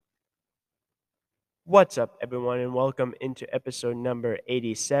What's up, everyone, and welcome into episode number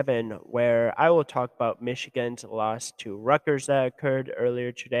 87, where I will talk about Michigan's loss to Rutgers that occurred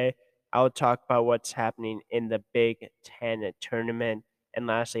earlier today. I will talk about what's happening in the Big Ten tournament. And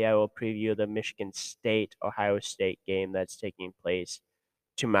lastly, I will preview the Michigan State Ohio State game that's taking place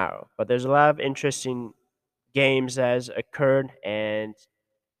tomorrow. But there's a lot of interesting games that has occurred, and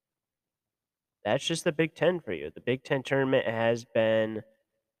that's just the Big Ten for you. The Big Ten tournament has been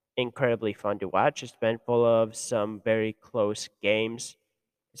incredibly fun to watch. It's been full of some very close games.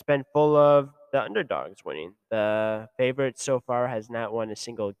 It's been full of the underdogs winning. The favorite so far has not won a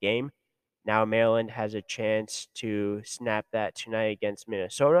single game. Now Maryland has a chance to snap that tonight against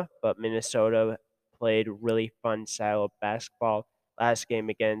Minnesota, but Minnesota played really fun style of basketball last game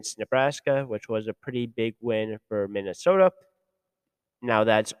against Nebraska, which was a pretty big win for Minnesota. Now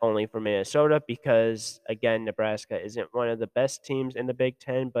that's only for Minnesota because again, Nebraska isn't one of the best teams in the Big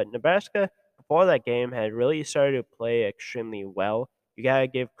Ten, but Nebraska before that game had really started to play extremely well. You gotta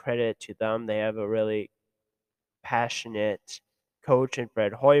give credit to them. They have a really passionate coach in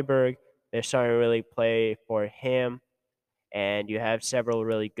Fred Hoiberg. They're starting to really play for him, and you have several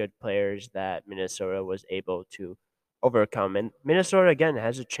really good players that Minnesota was able to overcome. And Minnesota again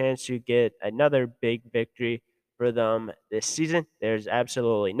has a chance to get another big victory for them this season. There's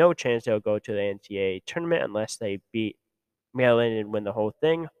absolutely no chance they'll go to the NCAA tournament unless they beat Maryland and win the whole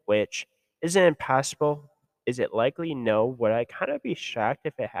thing, which isn't impossible. Is it likely? No. Would I kind of be shocked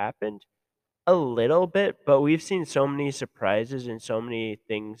if it happened? A little bit, but we've seen so many surprises and so many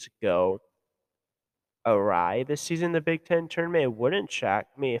things go awry this season in the Big Ten tournament. It wouldn't shock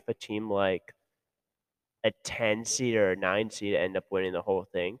me if a team like a 10 seed or a 9 seed end up winning the whole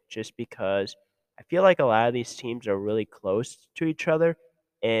thing, just because I feel like a lot of these teams are really close to each other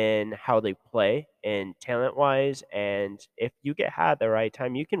in how they play and talent wise. And if you get hot at the right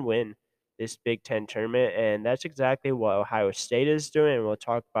time, you can win this Big Ten tournament. And that's exactly what Ohio State is doing. And we'll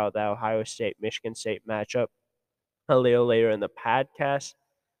talk about that Ohio State Michigan State matchup a little later in the podcast.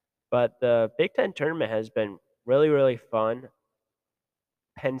 But the Big Ten tournament has been really, really fun.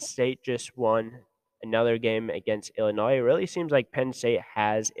 Penn State just won another game against Illinois. It really seems like Penn State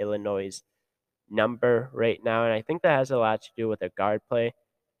has Illinois' number right now, and I think that has a lot to do with their guard play.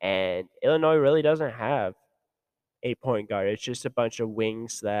 And Illinois really doesn't have a point guard. It's just a bunch of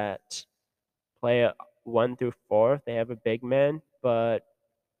wings that play 1 through 4. They have a big man, but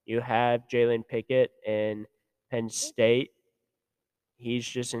you have Jalen Pickett in Penn State. He's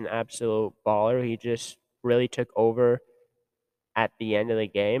just an absolute baller. He just really took over at the end of the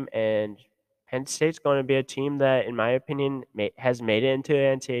game. And Penn State's going to be a team that, in my opinion, has made it into the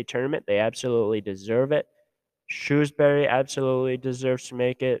NCAA tournament. They absolutely deserve it. Shrewsbury absolutely deserves to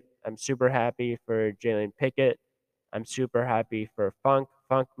make it. I'm super happy for Jalen Pickett. I'm super happy for Funk.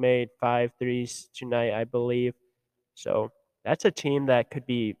 Funk made 5 threes tonight, I believe. So that's a team that could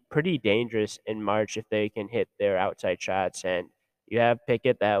be pretty dangerous in March if they can hit their outside shots. And you have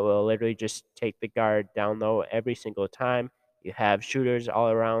Pickett that will literally just take the guard down low every single time. You have shooters all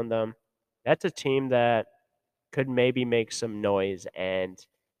around them. That's a team that could maybe make some noise. And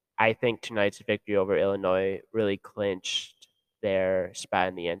I think tonight's victory over Illinois really clinched their spot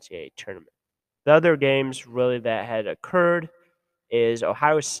in the NCAA tournament. The other games really that had occurred is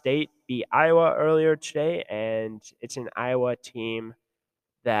Ohio State beat Iowa earlier today, and it's an Iowa team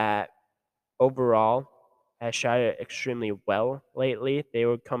that overall has shot it extremely well lately. They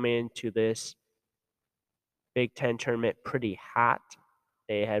were coming into this Big Ten tournament pretty hot.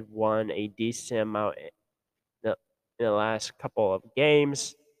 They had won a decent amount the, in the last couple of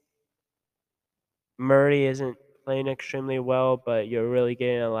games. Murray isn't playing extremely well, but you're really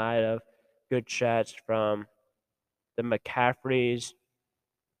getting a lot of good shots from the McCaffreys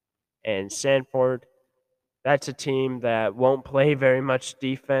and Sanford. That's a team that won't play very much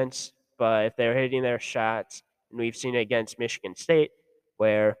defense, but if they're hitting their shots, and we've seen it against Michigan State,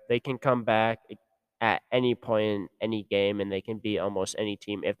 where they can come back at any point in any game and they can beat almost any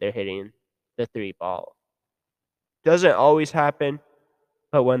team if they're hitting the three ball. Doesn't always happen,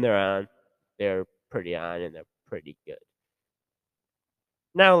 but when they're pretty on and they're pretty good.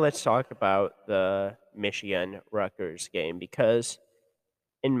 Now let's talk about the Michigan Rutgers game because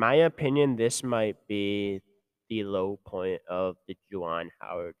in my opinion, this might be the low point of the Juwan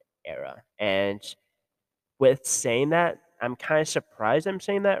Howard era. And with saying that, I'm kind of surprised I'm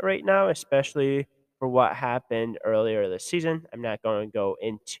saying that right now, especially for what happened earlier this season. I'm not going to go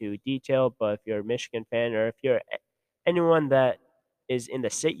into detail, but if you're a Michigan fan or if you're anyone that is in the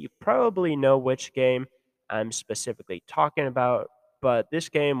state, you probably know which game I'm specifically talking about. But this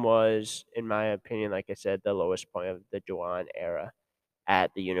game was, in my opinion, like I said, the lowest point of the Juwan era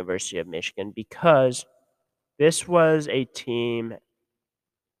at the University of Michigan because this was a team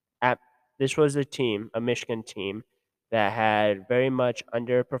at a Michigan team that had very much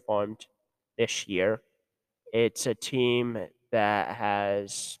underperformed this year. It's a team that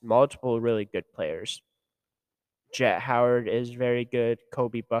has multiple really good players. Jet Howard is very good.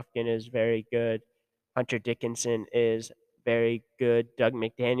 Kobe Buffkin is very good. Hunter Dickinson is very good. Doug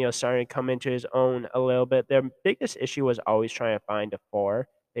McDaniel starting to come into his own a little bit. Their biggest issue was always trying to find a four.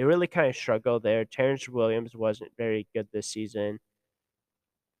 They really kind of struggled there. Terrence Williams wasn't very good this season.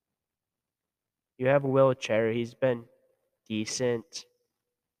 You have Will Cherry. He's been decent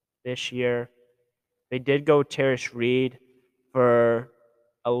this year. They did go Terrace Reed for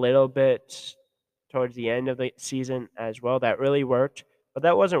a little bit towards the end of the season as well. That really worked, but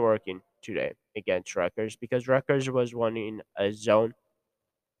that wasn't working today against Rutgers because Rutgers was running a zone.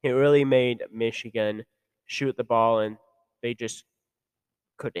 It really made Michigan shoot the ball, and they just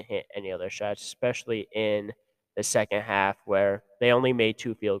couldn't hit any other shots, especially in the second half where they only made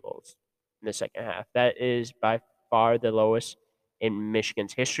 2 field goals in the second half. That is by far the lowest in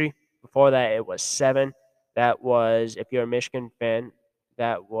Michigan's history. Before that, it was 7. That was, if you're a Michigan fan,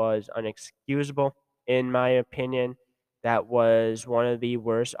 that was unexcusable, in my opinion. That was one of the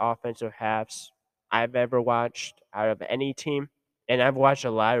worst offensive halves I've ever watched out of any team. And I've watched a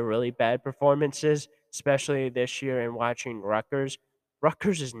lot of really bad performances, especially this year, and watching Rutgers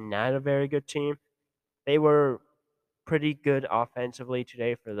is not a very good team. They were pretty good offensively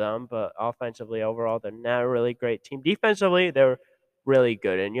today for them, but offensively overall, they're not a really great team. Defensively, they're really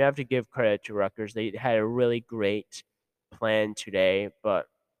good, and you have to give credit to Rutgers. They had a really great plan today, but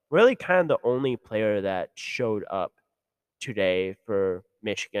really kind of the only player that showed up today for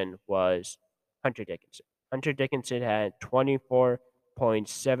Michigan was Hunter Dickinson. Hunter Dickinson had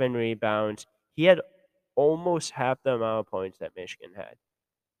 24.7 rebounds. He had almost half the amount of points that Michigan had.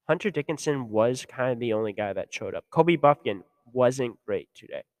 Hunter Dickinson was kind of the only guy that showed up. Kobe Buffkin wasn't great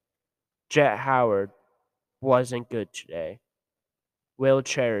today. Jet Howard wasn't good today. Will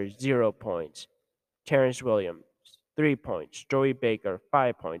Cherry, 0 points. Terrence Williams, 3 points. Joey Baker,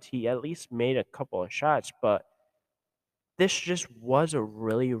 5 points. He at least made a couple of shots, but this just was a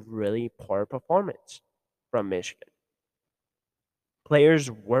really, really poor performance from Michigan. Players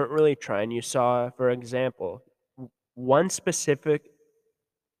weren't really trying. You saw, for example, one specific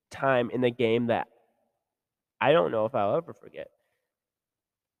time in the game that I don't know if I'll ever forget,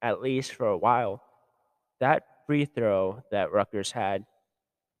 at least for a while. That free throw that Rutgers had,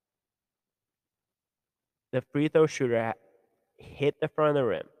 the free throw shooter hit the front of the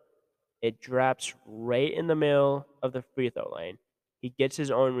rim. It drops right in the middle of the free throw lane. He gets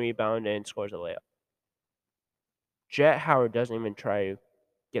his own rebound and scores a layup. Jet Howard doesn't even try to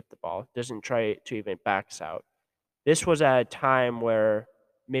get the ball, doesn't try to even backs out. This was at a time where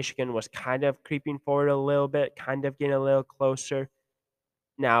Michigan was kind of creeping forward a little bit, kind of getting a little closer.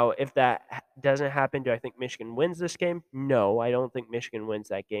 Now, if that doesn't happen, do I think Michigan wins this game? No, I don't think Michigan wins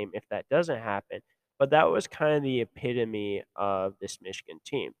that game if that doesn't happen. But that was kind of the epitome of this Michigan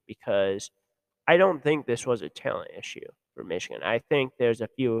team because I don't think this was a talent issue for Michigan. I think there's a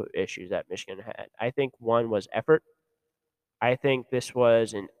few issues that Michigan had. I think one was effort. I think this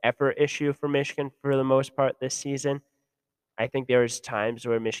was an effort issue for Michigan for the most part this season. I think there was times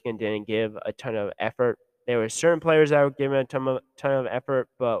where Michigan didn't give a ton of effort. There were certain players that were giving a ton of effort,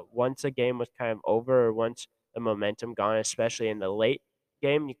 but once the game was kind of over or once the momentum gone, especially in the late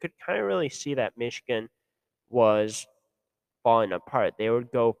game, you could kind of really see that Michigan was falling apart. They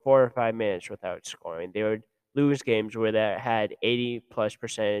would go 4 or 5 minutes without scoring. They would lose games where they had 80 plus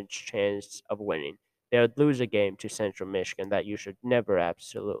percentage chance of winning. They would lose a game to Central Michigan that you should never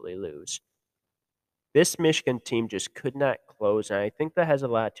absolutely lose. This Michigan team just could not close, and I think that has a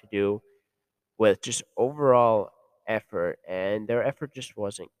lot to do with just overall effort, and their effort just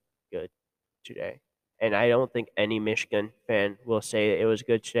wasn't good today. And I don't think any Michigan fan will say it was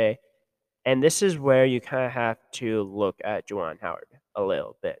good today. And this is where you kind of have to look at Juwan Howard a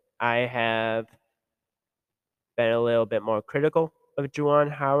little bit. I have been a little bit more critical of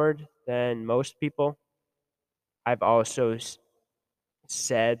Juwan Howard than most people. I've also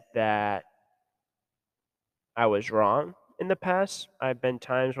said that I was wrong in the past. I've been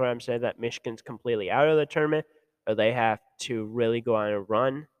times where I'm saying that Michigan's completely out of the tournament or they have to really go on a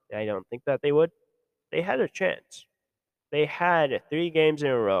run. I don't think that they would. They had a chance. They had 3 games in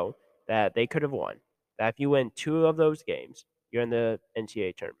a row that they could have won. That if you win 2 of those games, you're in the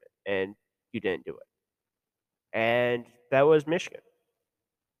NCAA tournament, and you didn't do it. And that was Michigan.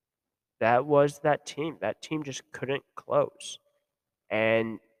 That was that team. That team just couldn't close.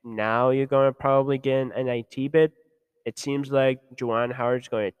 And now you're going to probably get an NIT bid. It seems like Juwan Howard's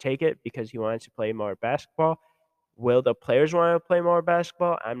going to take it because he wants to play more basketball. Will the players want to play more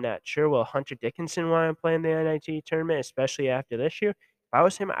basketball? I'm not sure. Will Hunter Dickinson want to play in the NIT tournament, especially after this year? If I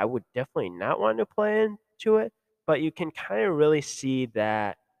was him, I would definitely not want to play into it. But you can kind of really see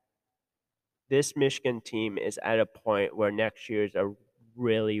that this Michigan team is at a point where next year is a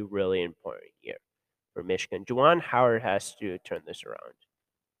really, really important year for Michigan. Juwan Howard has to turn this around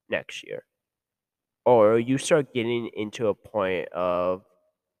next year, or you start getting into a point of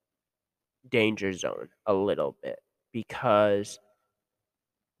danger zone a little bit because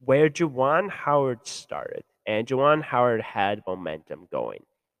where Juwan Howard started, and Juwan Howard had momentum going,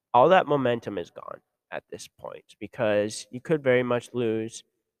 all that momentum is gone at this point because you could very much lose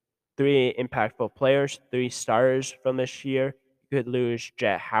three impactful players, three starters from this year. You could lose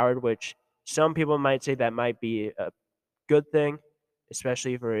Jet Howard, which some people might say that might be a good thing,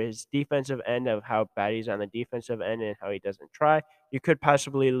 especially for his defensive end of how bad he's on the defensive end and how he doesn't try. You could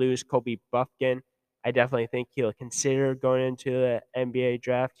possibly lose Kobe Buffkin. I definitely think he'll consider going into the NBA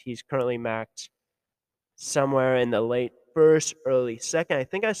draft. He's currently maxed somewhere in the late first, early second. I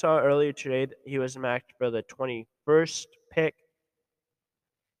think I saw earlier today that he was maxed for the 21st pick.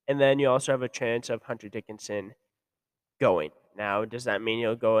 And then you also have a chance of Hunter Dickinson going. Now, does that mean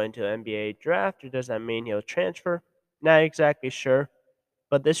he'll go into the NBA draft or does that mean he'll transfer? Not exactly sure.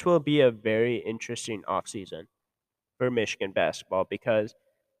 But this will be a very interesting offseason for Michigan basketball because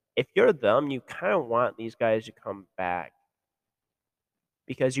if you're them, you kind of want these guys to come back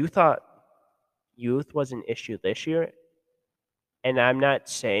because you thought youth was an issue this year. And I'm not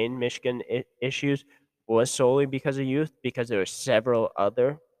saying Michigan issues was solely because of youth, because there were several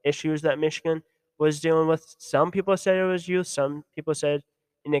other issues that Michigan was dealing with. Some people said it was youth. Some people said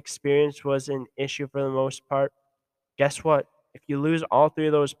inexperience was an issue for the most part. Guess what? If you lose all three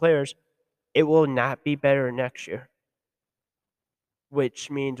of those players, it will not be better next year,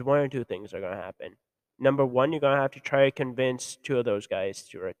 which means one or two things are going to happen. Number one, you're going to have to try to convince two of those guys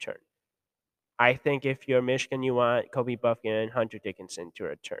to return. I think if you're Michigan, you want Kobe Buffkin and Hunter Dickinson to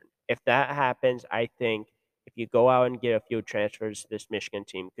return. If that happens, I think if you go out and get a few transfers, this Michigan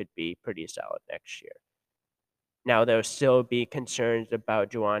team could be pretty solid next year. Now, there'll still be concerns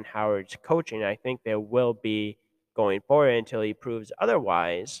about Juwan Howard's coaching. I think there will be going forward until he proves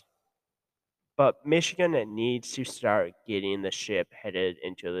otherwise. But Michigan needs to start getting the ship headed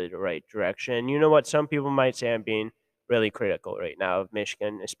into the right direction. You know what? Some people might say I'm being really critical right now of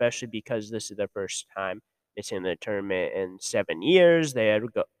Michigan, especially because this is their first time missing the tournament in 7 years. They had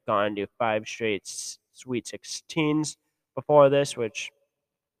gone to five straight Sweet 16s before this, which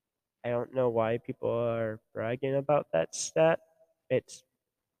I don't know why people are bragging about that stat. It's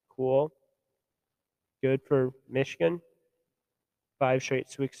cool, good for Michigan. Five straight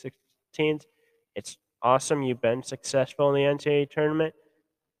Sweet 16s. It's awesome you've been successful in the NCAA tournament,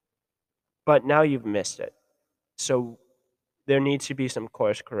 but now you've missed it. So there needs to be some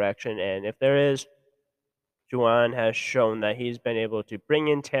course correction. And if there is, Juwan has shown that he's been able to bring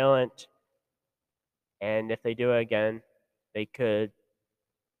in talent. And if they do it again, they could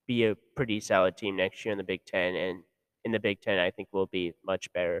be a pretty solid team next year in the Big Ten. And in the Big Ten, I think will be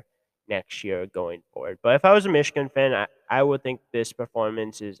much better next year going forward. But if I was a Michigan fan, I would think this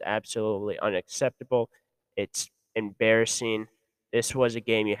performance is absolutely unacceptable. It's embarrassing. This was a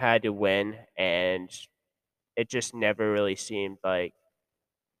game you had to win, and it just never really seemed like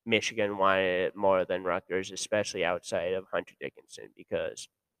Michigan wanted it more than Rutgers, especially outside of Hunter Dickinson, because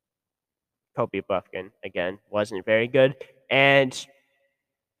Kobe Buffkin, again, wasn't very good. And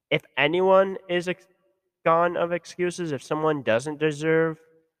if anyone is gone of excuses, if someone doesn't deserve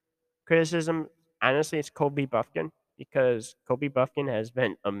criticism, honestly, it's Kobe Buffkin because Kobe Buffkin has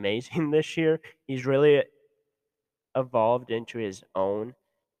been amazing this year. He's really evolved into his own.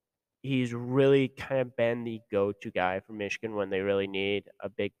 He's really kind of been the go-to guy for Michigan when they really need a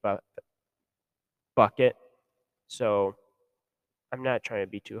big bucket. So I'm not trying to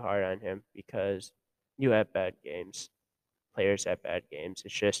be too hard on him because you have bad games. Players have bad games.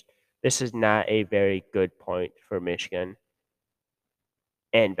 It's just this is not a very good point for Michigan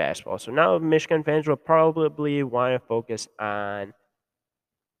and basketball. So now Michigan fans will probably want to focus on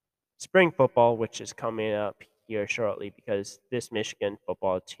spring football, which is coming up here shortly, because this Michigan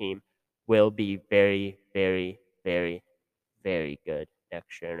football team will be very, very, very, very good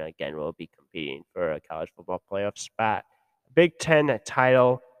next year. And again, we'll be competing for a college football playoff spot, Big Ten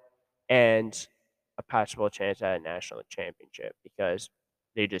title, and a possible chance at a national championship because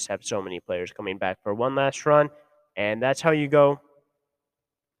they just have so many players coming back for one last run. And that's how you go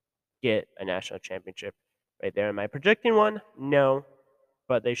get a national championship right there. Am I predicting one? No,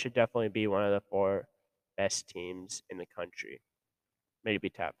 but they should definitely be one of the four best teams in the country. Maybe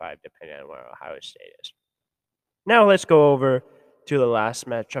top 5, depending on where Ohio State is. Now let's go over to the last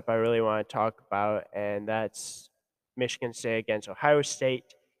matchup I really want to talk about, and that's Michigan State against Ohio State.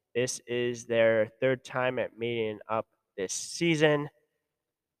 This is their third time at meeting up this season.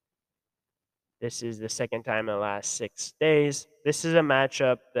 This is the second time in the last 6 days. This is a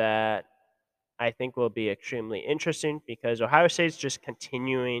matchup that I think will be extremely interesting because Ohio State's just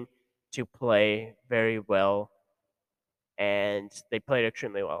continuing to play very well, and they played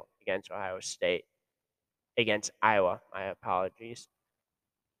extremely well against Ohio State, against Iowa. My apologies.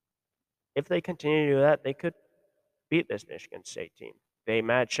 If they continue to do that, they could beat this Michigan State team. They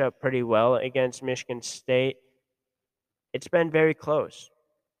match up pretty well against Michigan State. It's been very close,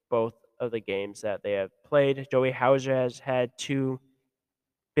 both of the games that they have played. Joey Hauser has had two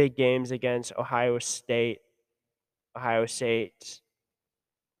big games against Ohio State. Ohio State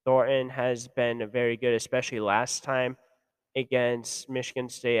Thornton has been very good, especially last time against Michigan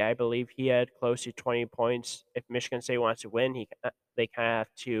State. I believe he had close to 20 points. If Michigan State wants to win, they kind of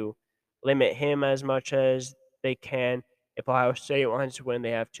have to limit him as much as they can. If Ohio State wants to win,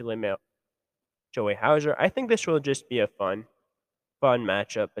 they have to limit Joey Hauser. I think this will just be a fun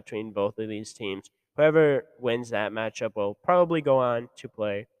matchup between both of these teams. Whoever wins that matchup will probably go on to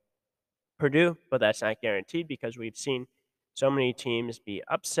play Purdue, but that's not guaranteed because we've seen so many teams be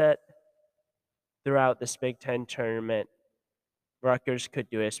upset throughout this Big Ten tournament. Rutgers could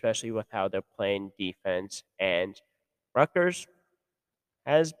do it, especially with how they're playing defense. And Rutgers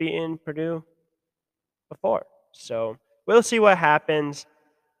has beaten Purdue before. So we'll see what happens.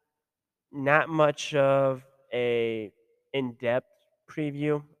 Not much of a in-depth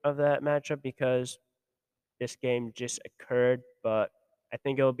preview of that matchup because this game just occurred, but I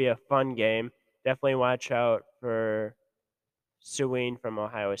think it'll be a fun game. Definitely watch out for Sewing from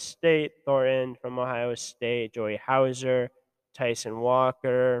Ohio State, Thornton from Ohio State, Joey Hauser, Tyson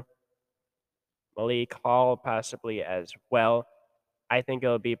Walker, Malik Hall possibly as well. I think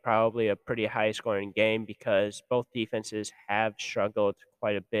it'll be probably a pretty high scoring game because both defenses have struggled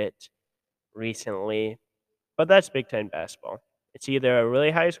quite a bit recently. But that's Big Ten basketball. It's either a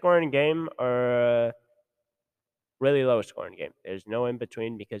really high scoring game or a really low scoring game. There's no in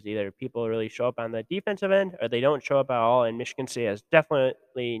between because either people really show up on the defensive end or they don't show up at all. And Michigan State has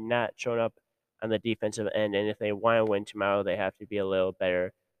definitely not shown up on the defensive end. And if they want to win tomorrow, they have to be a little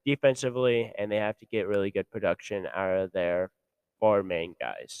better defensively and they have to get really good production out of their four main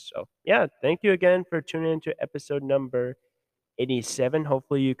guys. So, yeah, thank you again for tuning into episode number 87.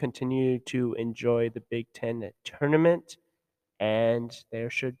 Hopefully, you continue to enjoy the Big Ten tournament, and there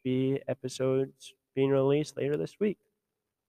should be episodes being released later this week.